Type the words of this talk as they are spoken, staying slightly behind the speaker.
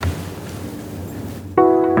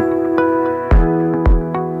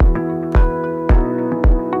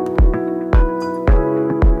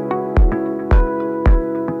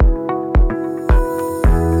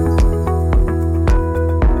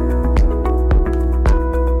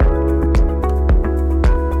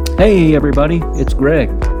Hey everybody, it's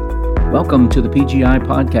Greg. Welcome to the PGI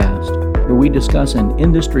Podcast, where we discuss an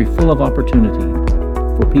industry full of opportunity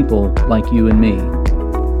for people like you and me.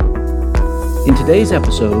 In today's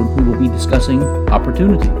episode, we will be discussing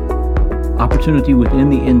opportunity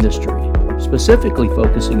within the industry, specifically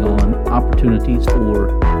focusing on opportunities for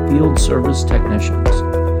field service technicians.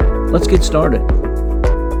 Let's get started.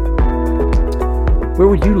 Where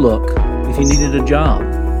would you look if you needed a job?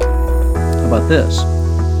 How about this?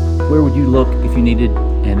 Where would you look if you needed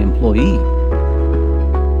an employee?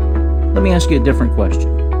 Let me ask you a different question.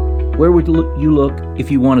 Where would you look if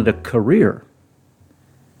you wanted a career?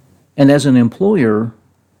 And as an employer,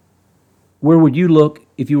 where would you look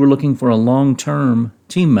if you were looking for a long-term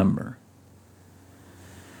team member?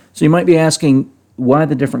 So you might be asking, why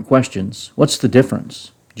the different questions? What's the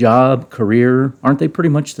difference? Job, career, aren't they pretty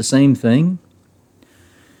much the same thing?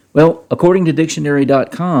 Well, according to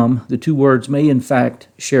dictionary.com, the two words may in fact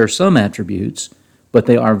share some attributes, but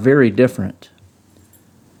they are very different.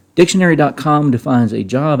 Dictionary.com defines a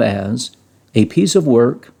job as a piece of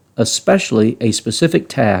work, especially a specific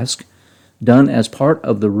task, done as part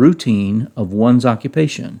of the routine of one's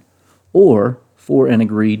occupation, or for an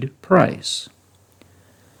agreed price.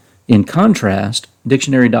 In contrast,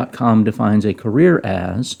 Dictionary.com defines a career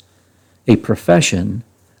as a profession,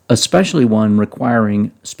 especially one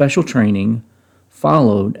requiring special training,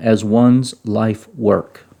 followed as one's life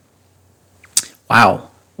work. Wow,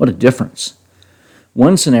 what a difference.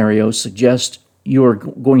 One scenario suggests you're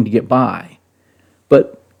going to get by,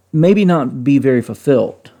 but maybe not be very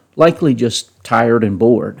fulfilled, likely just tired and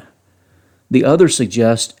bored. The other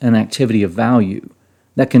suggests an activity of value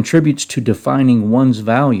that contributes to defining one's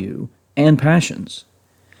value and passions,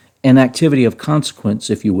 an activity of consequence,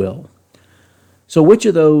 if you will. So which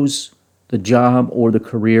of those, the job or the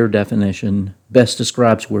career definition, best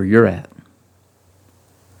describes where you're at?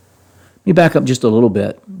 Let me back up just a little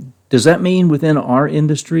bit. Does that mean within our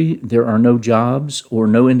industry there are no jobs or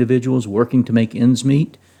no individuals working to make ends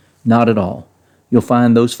meet? Not at all. You'll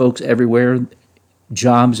find those folks everywhere,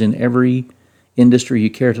 jobs in every industry you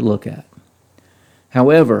care to look at.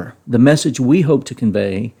 However, the message we hope to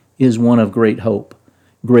convey is one of great hope,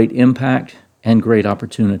 great impact, and great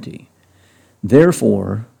opportunity.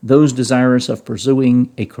 Therefore, those desirous of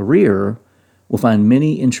pursuing a career will find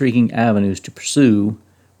many intriguing avenues to pursue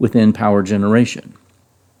within power generation.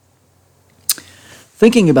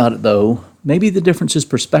 Thinking about it though, maybe the difference is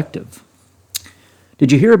perspective.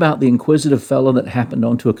 Did you hear about the inquisitive fellow that happened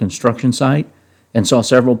onto a construction site and saw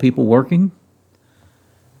several people working?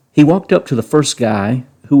 He walked up to the first guy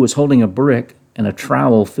who was holding a brick and a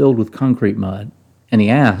trowel filled with concrete mud, and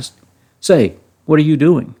he asked, "Say, what are you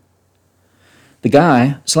doing?" The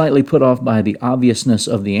guy, slightly put off by the obviousness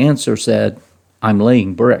of the answer, said, "I'm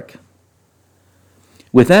laying brick."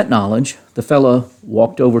 With that knowledge, the fellow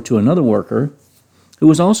walked over to another worker who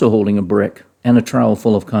was also holding a brick and a trowel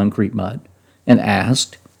full of concrete mud and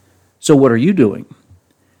asked, "So what are you doing?"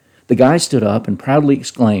 The guy stood up and proudly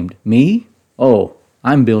exclaimed, "Me? Oh,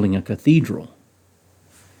 I'm building a cathedral."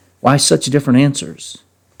 Why such different answers?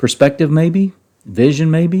 Perspective maybe? Vision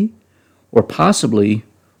maybe? Or possibly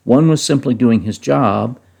one was simply doing his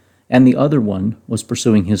job and the other one was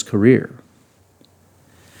pursuing his career.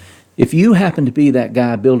 If you happen to be that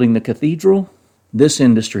guy building the cathedral, this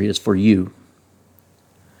industry is for you.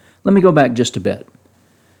 Let me go back just a bit.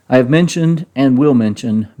 I have mentioned and will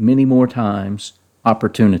mention many more times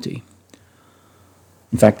opportunity.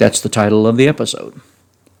 In fact, that's the title of the episode.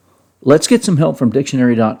 Let's get some help from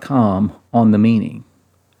dictionary.com on the meaning.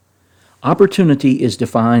 Opportunity is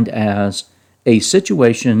defined as a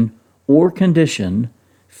situation or condition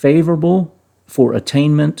favorable for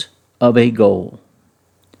attainment of a goal.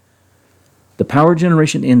 The power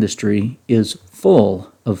generation industry is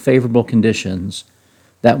full of favorable conditions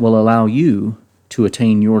that will allow you to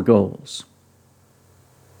attain your goals.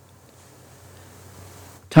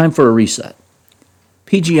 Time for a reset.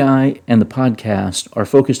 PGI and the podcast are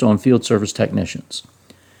focused on field service technicians.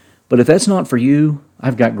 But if that's not for you,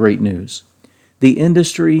 I've got great news. The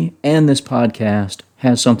industry and this podcast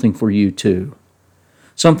has something for you too.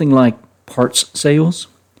 Something like parts sales,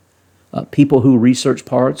 people who research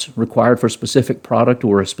parts required for a specific product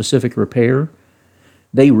or a specific repair.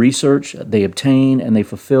 They research, they obtain, and they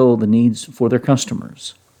fulfill the needs for their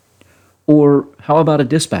customers. Or how about a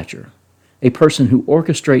dispatcher? A person who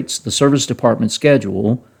orchestrates the service department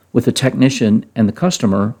schedule with the technician and the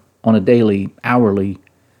customer on a daily, hourly,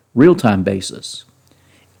 real-time basis.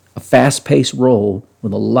 A fast-paced role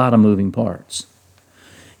with a lot of moving parts.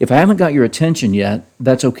 If I haven't got your attention yet,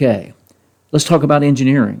 that's okay. Let's talk about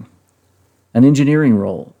engineering. An engineering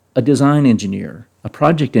role, a design engineer, a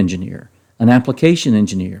project engineer, an application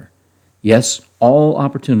engineer. Yes, all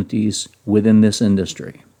opportunities within this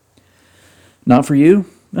industry. Not for you?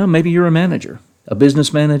 Well, maybe you're a manager, a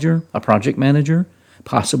business manager, a project manager,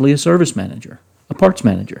 possibly a service manager, a parts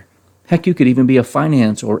manager. Heck, you could even be a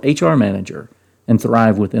finance or HR manager and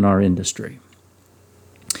thrive within our industry.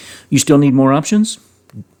 You still need more options?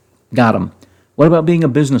 Got 'em. What about being a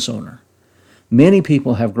business owner? Many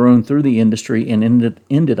people have grown through the industry and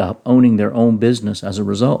ended up owning their own business as a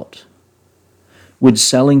result. Would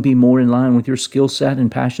selling be more in line with your skill set and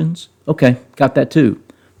passions? Okay, got that too.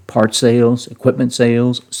 Part sales, equipment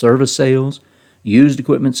sales, service sales, used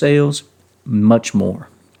equipment sales, much more.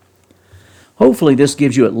 Hopefully this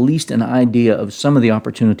gives you at least an idea of some of the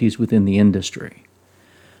opportunities within the industry.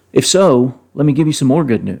 If so, let me give you some more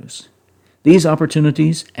good news. These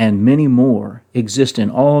opportunities and many more exist in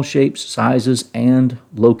all shapes, sizes, and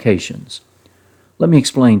locations. Let me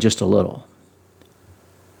explain just a little.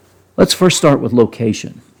 Let's first start with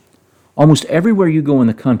location. Almost everywhere you go in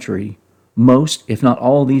the country, most, if not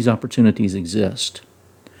all, these opportunities exist.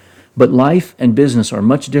 But life and business are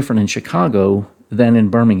much different in Chicago than in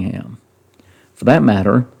Birmingham. For that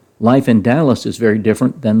matter, life in Dallas is very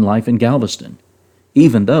different than life in Galveston,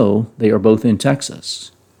 even though they are both in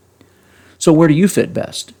Texas. So where do you fit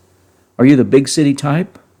best? Are you the big city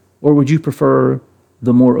type, or would you prefer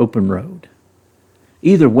the more open road?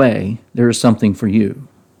 Either way, there is something for you.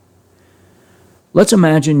 Let's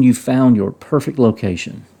imagine you found your perfect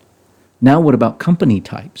location. Now what about company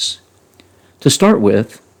types? To start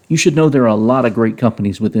with, you should know there are a lot of great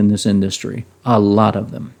companies within this industry, a lot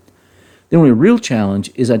of them. The only real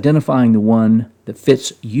challenge is identifying the one that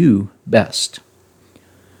fits you best.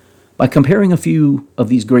 By comparing a few of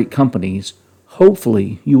these great companies,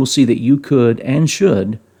 hopefully you will see that you could and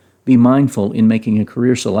should be mindful in making a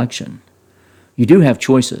career selection. You do have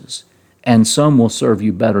choices, and some will serve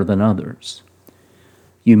you better than others.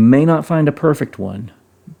 You may not find a perfect one,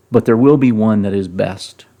 but there will be one that is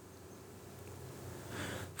best.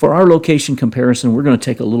 For our location comparison, we're going to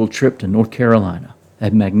take a little trip to North Carolina, a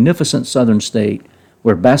magnificent southern state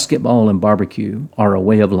where basketball and barbecue are a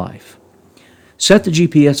way of life. Set the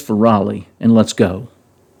GPS for Raleigh and let's go.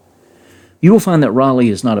 You will find that Raleigh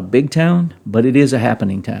is not a big town, but it is a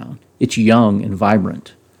happening town. It's young and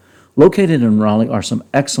vibrant. Located in Raleigh are some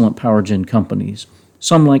excellent power gen companies,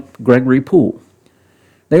 some like Gregory Poole.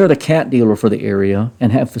 They are the cat dealer for the area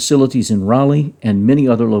and have facilities in Raleigh and many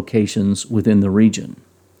other locations within the region.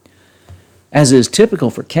 As is typical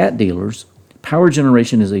for cat dealers, power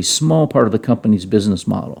generation is a small part of the company's business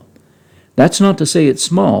model. That's not to say it's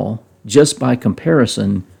small, just by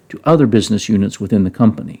comparison to other business units within the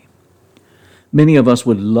company. Many of us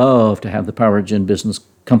would love to have the power gen business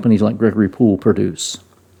companies like Gregory Poole produce.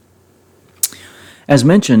 As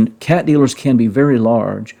mentioned, cat dealers can be very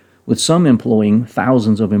large, with some employing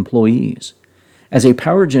thousands of employees. As a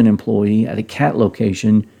power gen employee at a cat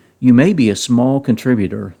location, you may be a small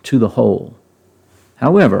contributor to the whole.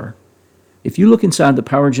 However, if you look inside the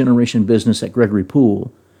power generation business at Gregory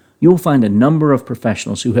Poole, you will find a number of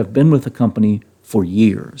professionals who have been with the company for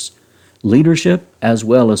years, leadership as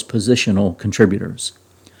well as positional contributors.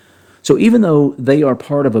 So even though they are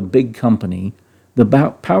part of a big company, the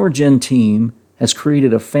Power Gen team has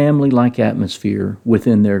created a family-like atmosphere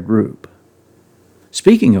within their group.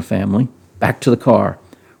 Speaking of family, back to the car.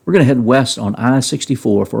 We're going to head west on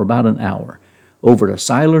I-64 for about an hour, over to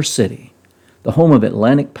Siler City, the home of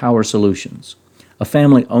Atlantic Power Solutions, a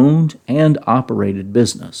family-owned and operated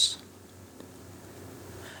business.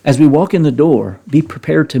 As we walk in the door, be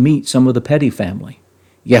prepared to meet some of the Petty family.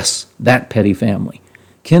 Yes, that Petty family,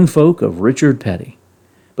 kinfolk of Richard Petty.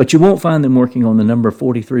 But you won't find them working on the number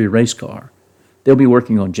 43 race car. They'll be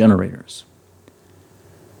working on generators.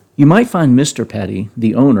 You might find Mr. Petty,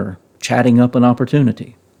 the owner, chatting up an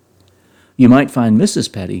opportunity. You might find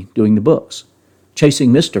Mrs. Petty doing the books,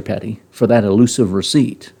 chasing Mr. Petty for that elusive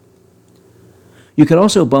receipt. You could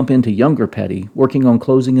also bump into younger Petty working on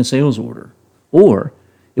closing a sales order. Or,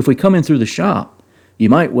 if we come in through the shop, you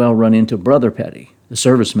might well run into Brother Petty, the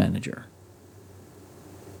service manager.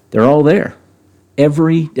 They're all there,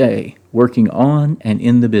 every day, working on and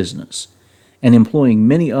in the business, and employing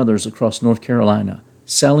many others across North Carolina,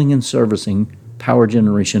 selling and servicing power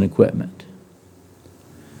generation equipment.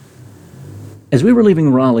 As we were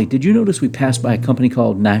leaving Raleigh, did you notice we passed by a company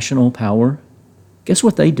called National Power? Guess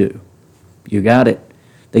what they do? You got it.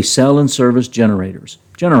 They sell and service generators,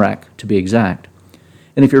 Generac to be exact.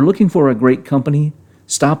 And if you're looking for a great company,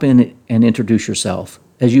 stop in and introduce yourself,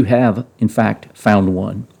 as you have, in fact, found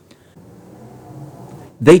one.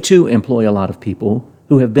 They too employ a lot of people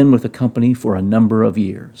who have been with the company for a number of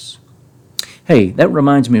years. Hey, that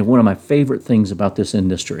reminds me of one of my favorite things about this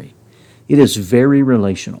industry. It is very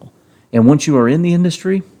relational. And once you are in the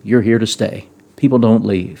industry, you're here to stay. People don't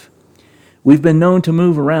leave. We've been known to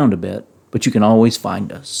move around a bit, but you can always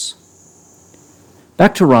find us.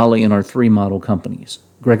 Back to Raleigh and our three model companies,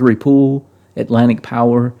 Gregory Poole, Atlantic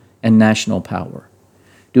Power, and National Power.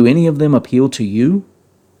 Do any of them appeal to you?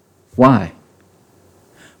 Why?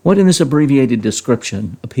 What in this abbreviated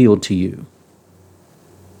description appealed to you?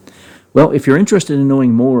 Well, if you're interested in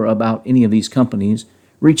knowing more about any of these companies,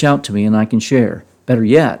 reach out to me and I can share. Better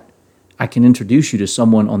yet, I can introduce you to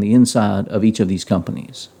someone on the inside of each of these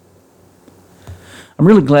companies. I'm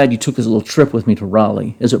really glad you took this little trip with me to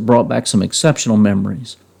Raleigh, as it brought back some exceptional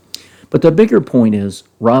memories. But the bigger point is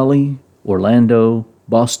Raleigh, Orlando,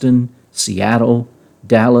 Boston, Seattle,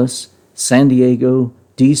 Dallas, San Diego,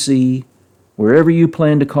 D.C., wherever you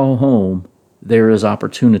plan to call home, there is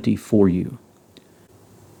opportunity for you.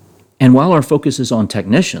 And while our focus is on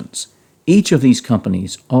technicians, each of these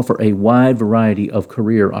companies offer a wide variety of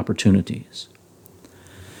career opportunities.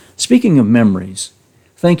 Speaking of memories,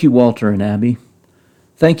 thank you, Walter and Abby.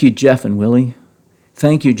 Thank you, Jeff and Willie.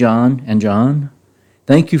 Thank you, John and John.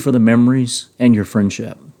 Thank you for the memories and your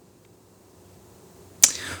friendship.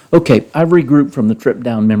 Okay, I've regrouped from the trip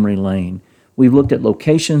down memory lane. We've looked at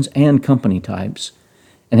locations and company types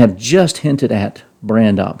and have just hinted at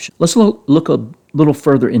brand options. Let's look a little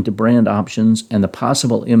further into brand options and the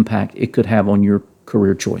possible impact it could have on your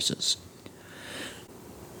career choices.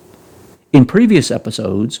 In previous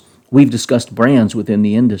episodes, we've discussed brands within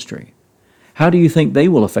the industry. How do you think they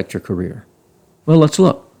will affect your career? Well, let's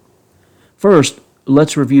look. First,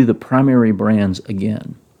 let's review the primary brands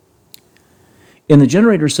again. In the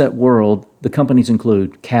generator set world, the companies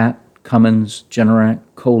include CAT, Cummins, Generac,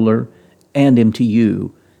 Kohler, and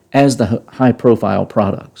MTU as the high-profile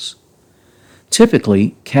products.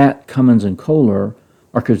 Typically, CAT, Cummins, and Kohler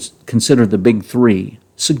are considered the big three,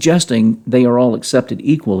 suggesting they are all accepted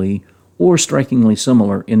equally or strikingly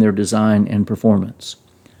similar in their design and performance.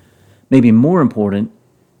 Maybe more important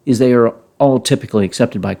is they are all typically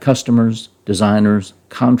accepted by customers, designers,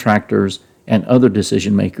 contractors, and other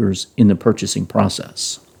decision makers in the purchasing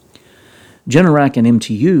process. Generac and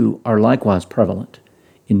MTU are likewise prevalent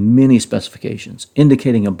in many specifications,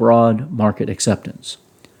 indicating a broad market acceptance.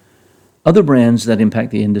 Other brands that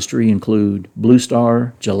impact the industry include Blue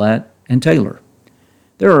Star, Gillette, and Taylor.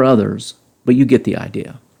 There are others, but you get the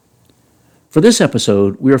idea. For this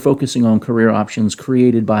episode, we are focusing on career options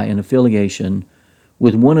created by an affiliation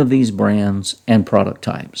with one of these brands and product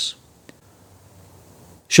types.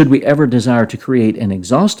 Should we ever desire to create an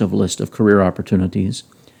exhaustive list of career opportunities,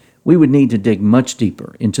 we would need to dig much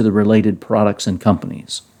deeper into the related products and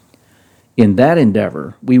companies. In that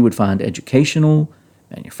endeavor, we would find educational,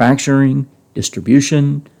 manufacturing,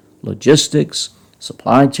 distribution, logistics,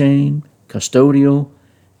 supply chain, custodial,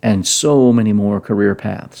 and so many more career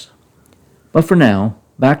paths. But for now,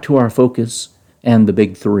 back to our focus and the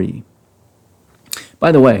big three.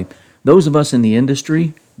 By the way, those of us in the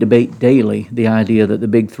industry debate daily the idea that the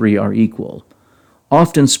big three are equal,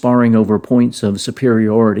 often sparring over points of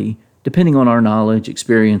superiority depending on our knowledge,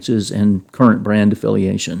 experiences, and current brand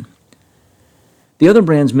affiliation. The other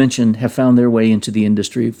brands mentioned have found their way into the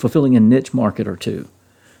industry, fulfilling a niche market or two.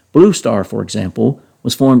 Blue Star, for example,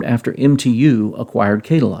 was formed after MTU acquired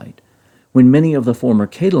Catalite, when many of the former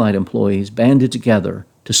Catalite employees banded together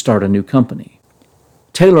to start a new company.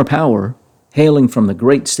 Taylor Power, hailing from the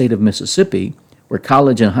great state of Mississippi, where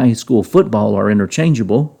college and high school football are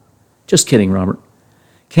interchangeable, just kidding, Robert,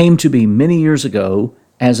 came to be many years ago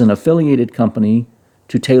as an affiliated company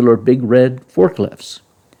to Taylor Big Red Forklifts.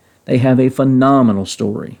 They have a phenomenal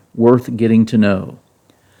story, worth getting to know.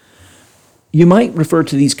 You might refer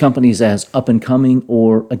to these companies as up-and-coming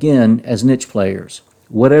or, again, as niche players.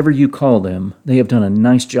 Whatever you call them, they have done a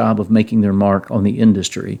nice job of making their mark on the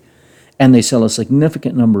industry, and they sell a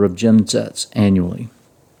significant number of gensets annually.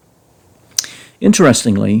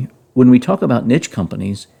 Interestingly, when we talk about niche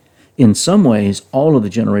companies, in some ways, all of the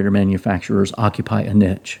generator manufacturers occupy a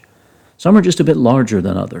niche. Some are just a bit larger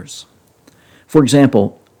than others. For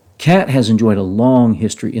example, CAT has enjoyed a long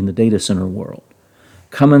history in the data center world.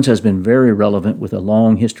 Cummins has been very relevant with a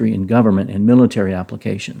long history in government and military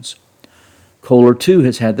applications. Kohler, too,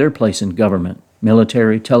 has had their place in government,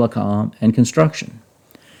 military, telecom, and construction.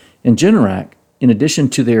 And Generac, in addition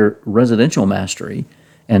to their residential mastery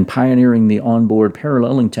and pioneering the onboard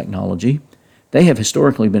paralleling technology, they have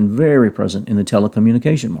historically been very present in the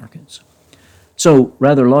telecommunication markets. So,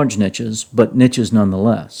 rather large niches, but niches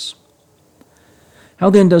nonetheless. How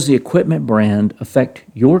then does the equipment brand affect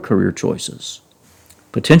your career choices?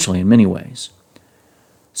 Potentially in many ways.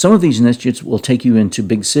 Some of these niches will take you into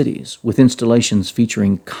big cities with installations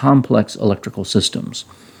featuring complex electrical systems,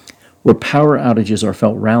 where power outages are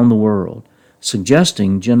felt round the world,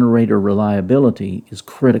 suggesting generator reliability is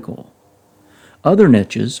critical. Other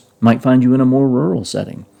niches might find you in a more rural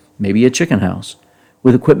setting, maybe a chicken house,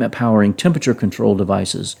 with equipment powering temperature control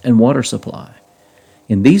devices and water supply.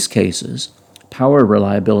 In these cases, power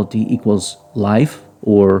reliability equals life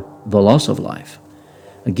or the loss of life,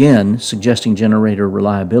 again suggesting generator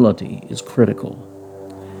reliability is critical.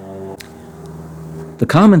 The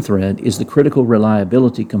common thread is the critical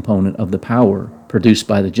reliability component of the power produced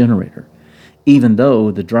by the generator, even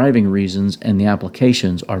though the driving reasons and the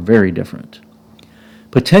applications are very different.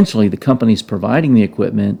 Potentially, the companies providing the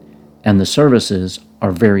equipment and the services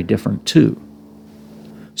are very different too.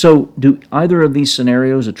 So, do either of these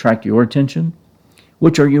scenarios attract your attention?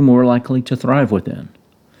 Which are you more likely to thrive within?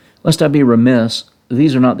 Lest I be remiss,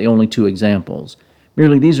 these are not the only two examples.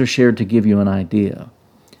 Merely these are shared to give you an idea.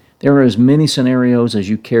 There are as many scenarios as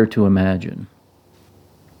you care to imagine.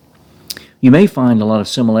 You may find a lot of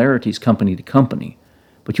similarities company to company,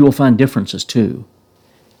 but you will find differences too.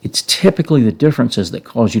 It's typically the differences that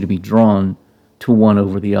cause you to be drawn to one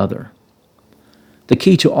over the other. The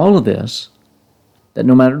key to all of this, that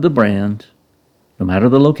no matter the brand, no matter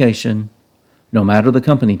the location, no matter the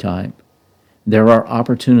company type, there are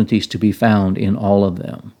opportunities to be found in all of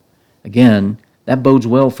them. Again, that bodes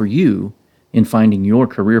well for you in finding your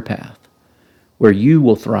career path, where you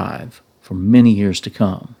will thrive for many years to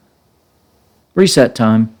come. Reset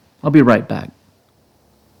time. I'll be right back.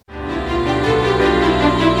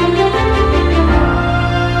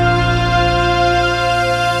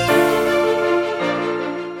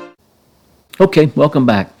 Okay, welcome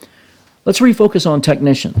back. Let's refocus on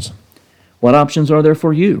technicians. What options are there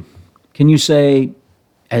for you? Can you say,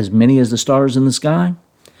 as many as the stars in the sky?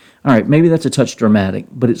 All right, maybe that's a touch dramatic,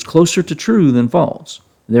 but it's closer to true than false.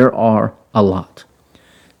 There are a lot.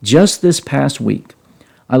 Just this past week,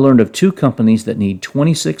 I learned of 2 companies that need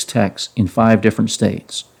 26 techs in 5 different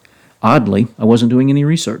states. Oddly, I wasn't doing any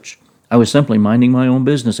research. I was simply minding my own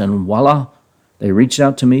business, and voila, they reached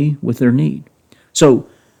out to me with their need. So,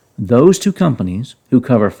 those 2 companies, who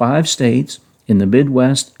cover 5 states in the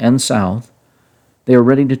Midwest and South, they are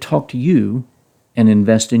ready to talk to you and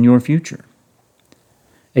invest in your future.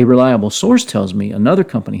 A reliable source tells me another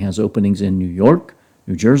company has openings in New York,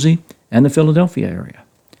 New Jersey, and the Philadelphia area.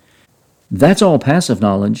 That's all passive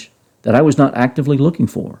knowledge that I was not actively looking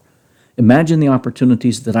for. Imagine the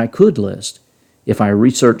opportunities that I could list if I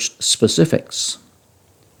researched specifics.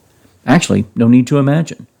 Actually, no need to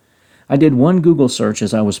imagine. I did one Google search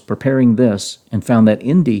as I was preparing this and found that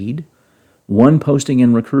Indeed, one posting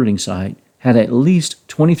and recruiting site, had at least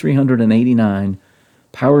 2,389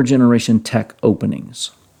 power generation tech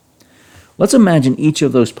openings. Let's imagine each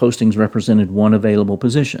of those postings represented one available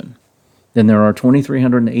position. Then there are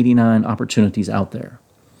 2,389 opportunities out there.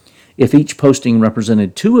 If each posting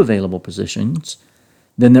represented 2 available positions,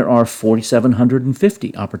 then there are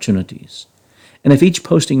 4,750 opportunities. And if each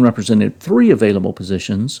posting represented 3 available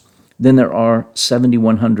positions, then there are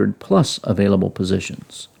 7,100 plus available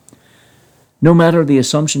positions. No matter the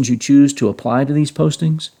assumptions you choose to apply to these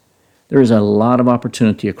postings, there is a lot of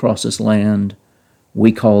opportunity across this land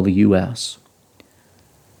we call the U.S.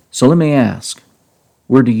 So let me ask,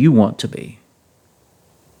 where do you want to be?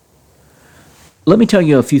 Let me tell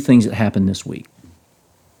you a few things that happened this week.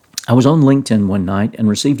 I was on LinkedIn one night and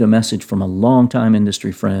received a message from a longtime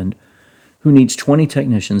industry friend who needs 20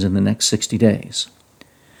 technicians in the next 60 days.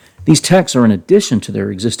 These techs are in addition to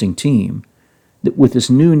their existing team, with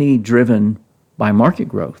this new need driven by market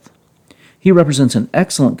growth. He represents an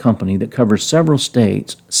excellent company that covers several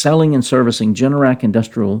states selling and servicing Generac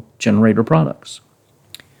industrial generator products.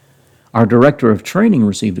 Our director of training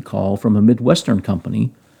received a call from a Midwestern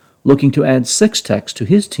company looking to add 6 techs to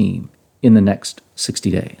his team in the next 60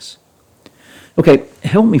 days. Okay,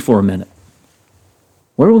 help me for a minute.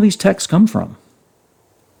 Where will these techs come from?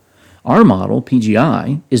 Our model,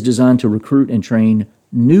 PGI, is designed to recruit and train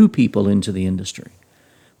new people into the industry.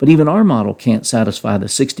 But even our model can't satisfy the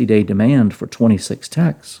 60-day demand for 26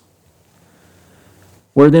 techs.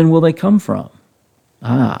 Where then will they come from?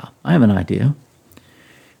 I have an idea.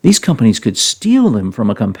 These companies could steal them from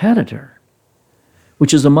a competitor,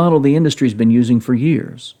 which is a model the industry's been using for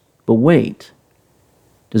years. But wait,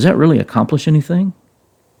 does that really accomplish anything?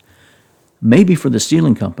 Maybe for the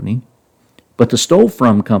stealing company, but the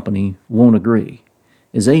stole-from company won't agree,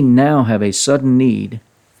 as they now have a sudden need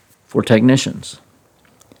for technicians.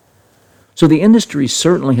 So the industry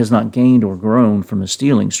certainly has not gained or grown from a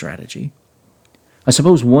stealing strategy. I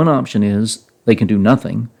suppose one option is they can do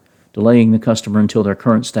nothing, delaying the customer until their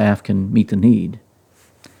current staff can meet the need.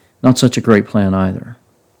 Not such a great plan either.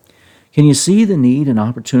 Can you see the need and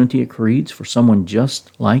opportunity it creates for someone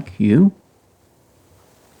just like you?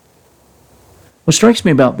 What strikes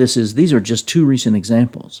me about this is these are just two recent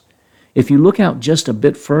examples. If you look out just a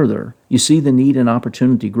bit further, you see the need and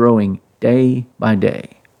opportunity growing day by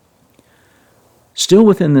day. Still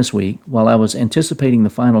within this week, while I was anticipating the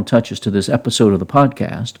final touches to this episode of the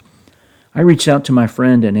podcast, I reached out to my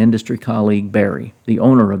friend and industry colleague Barry, the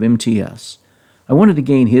owner of MTS. I wanted to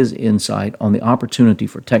gain his insight on the opportunity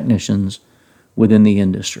for technicians within the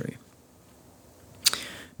industry.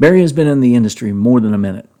 Barry has been in the industry more than a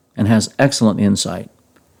minute and has excellent insight.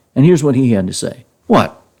 And here's what he had to say.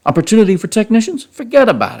 What? Opportunity for technicians? Forget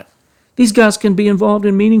about it. These guys can be involved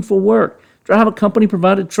in meaningful work, drive a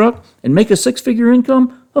company-provided truck, and make a six-figure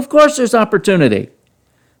income? Of course there's opportunity.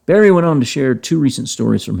 Barry went on to share two recent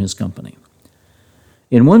stories from his company.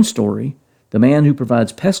 In one story, the man who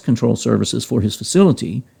provides pest control services for his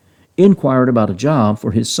facility inquired about a job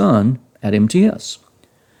for his son at MTS.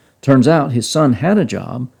 Turns out his son had a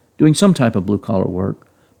job doing some type of blue-collar work,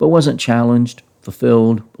 but wasn't challenged,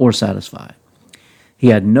 fulfilled, or satisfied. He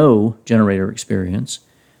had no generator experience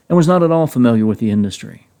and was not at all familiar with the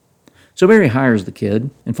industry. So Barry hires the kid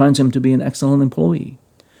and finds him to be an excellent employee.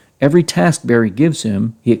 Every task Barry gives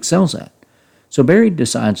him, he excels at. So Barry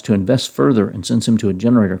decides to invest further and sends him to a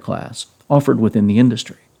generator class offered within the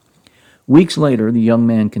industry. Weeks later, the young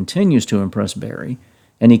man continues to impress Barry,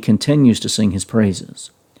 and he continues to sing his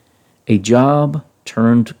praises. A job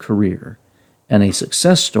turned career, and a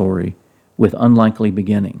success story with unlikely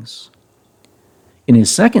beginnings. In his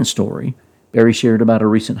second story, Barry shared about a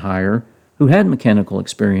recent hire who had mechanical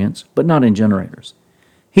experience, but not in generators.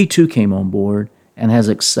 He too came on board and has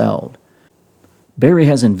excelled. Barry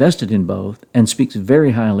has invested in both and speaks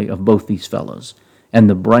very highly of both these fellows and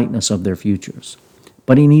the brightness of their futures.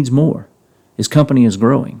 But he needs more. His company is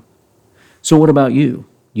growing. So what about you?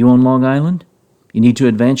 You on Long Island? You need to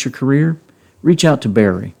advance your career? Reach out to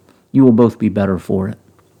Barry. You will both be better for it.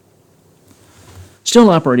 Still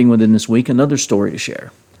operating within this week, another story to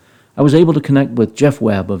share. I was able to connect with Jeff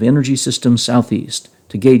Webb of Energy Systems Southeast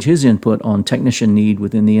to gauge his input on technician need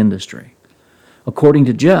within the industry. According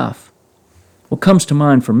to Jeff, what comes to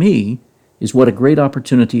mind for me is what a great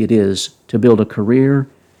opportunity it is to build a career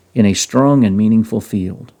in a strong and meaningful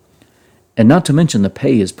field. And not to mention the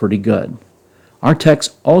pay is pretty good. Our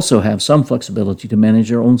techs also have some flexibility to manage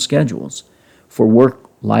their own schedules for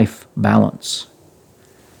work-life balance.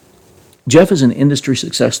 Jeff is an industry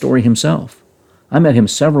success story himself. I met him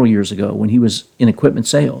several years ago when he was in equipment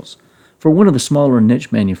sales for one of the smaller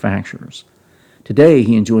niche manufacturers. Today,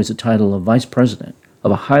 he enjoys the title of vice president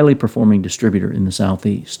of a highly performing distributor in the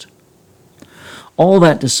Southeast. All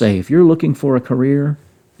that to say, if you're looking for a career,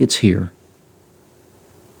 it's here.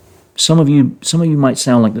 Some of you might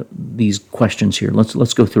sound like these questions here.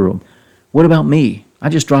 Let's go through them. What about me? I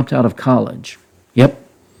just dropped out of college. Yep,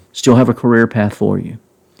 still have a career path for you.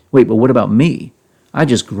 Wait, but what about me? I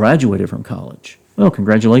just graduated from college. Well,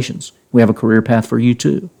 congratulations. We have a career path for you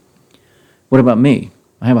too. What about me?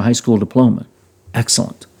 I have a high school diploma.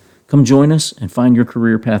 Excellent. Come join us and find your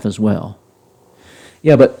career path as well.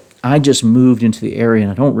 Yeah, but I just moved into the area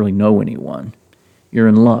and I don't really know anyone. You're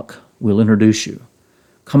in luck. We'll introduce you.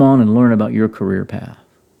 Come on and learn about your career path.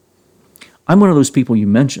 I'm one of those people you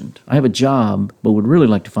mentioned. I have a job, but would really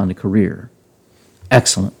like to find a career.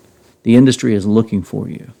 Excellent. The industry is looking for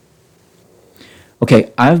you.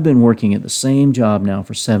 Okay, I've been working at the same job now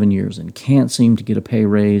for 7 years and can't seem to get a pay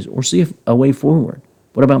raise or see a way forward.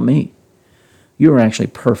 What about me? You are actually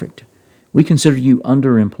perfect. We consider you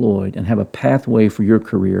underemployed and have a pathway for your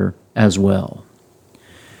career as well.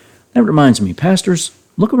 That reminds me, pastors,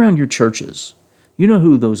 look around your churches. You know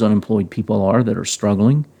who those unemployed people are that are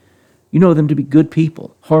struggling. You know them to be good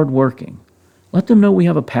people, hardworking. Let them know we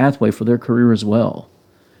have a pathway for their career as well.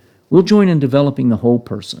 We'll join in developing the whole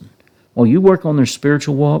person. While you work on their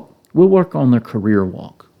spiritual walk, we'll work on their career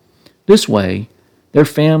walk. This way, their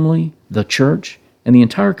family, the church, and the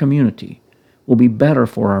entire community will be better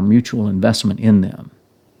for our mutual investment in them.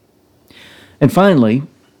 And finally,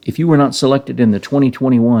 if you were not selected in the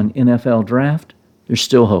 2021 NFL Draft, there's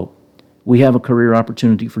still hope. We have a career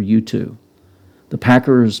opportunity for you too. The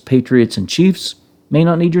Packers, Patriots, and Chiefs may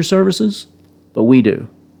not need your services, but we do.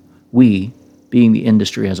 We, being the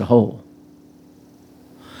industry as a whole.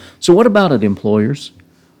 So what about it, employers?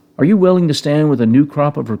 Are you willing to stand with a new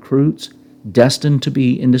crop of recruits destined to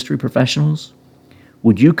be industry professionals?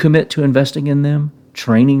 Would you commit to investing in them,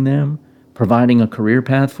 training them, providing a career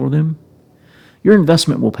path for them? Your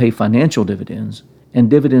investment will pay financial dividends and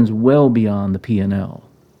dividends well beyond the P&L.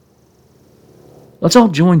 Let's all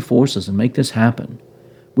join forces and make this happen.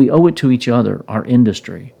 We owe it to each other, our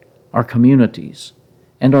industry, our communities,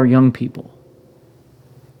 and our young people.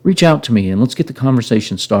 Reach out to me and let's get the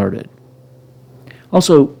conversation started.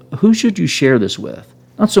 Also, who should you share this with?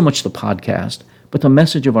 Not so much the podcast, but the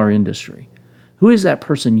message of our industry. Who is that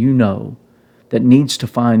person you know that needs to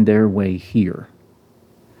find their way here?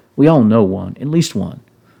 We all know one, at least one.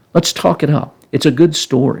 Let's talk it up. It's a good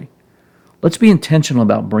story. Let's be intentional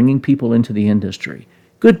about bringing people into the industry,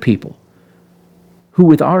 good people, who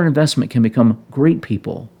with our investment can become great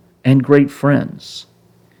people and great friends.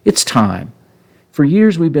 It's time. For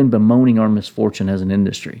years we've been bemoaning our misfortune as an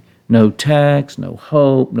industry. No techs, no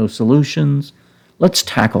hope, no solutions. Let's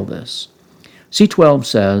tackle this. C12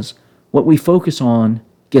 says, what we focus on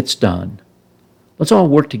gets done. Let's all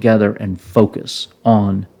work together and focus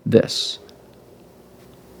on this.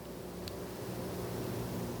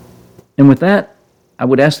 And with that, I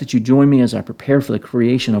would ask that you join me as I prepare for the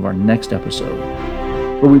creation of our next episode,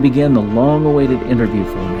 where we begin the long-awaited interview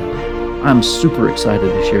format. I'm super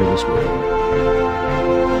excited to share this with you.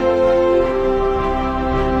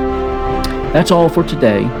 That's all for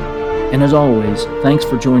today, and as always, thanks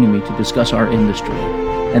for joining me to discuss our industry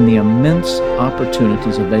and the immense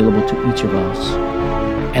opportunities available to each of us.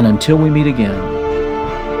 And until we meet again,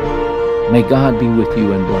 may God be with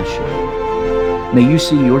you and bless you. May you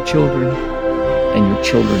see your children and your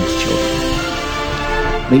children's children.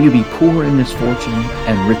 May you be poor in misfortune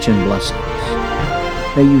and rich in blessings.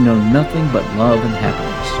 May you know nothing but love and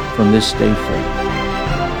happiness from this day forward.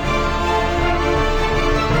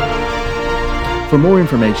 For more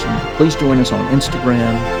information, please join us on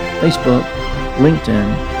Instagram, Facebook, LinkedIn,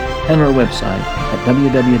 and our website at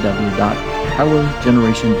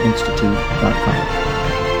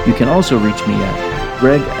www.powergenerationinstitute.com. You can also reach me at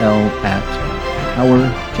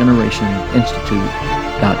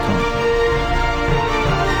greg.l@powergenerationinstitute.com.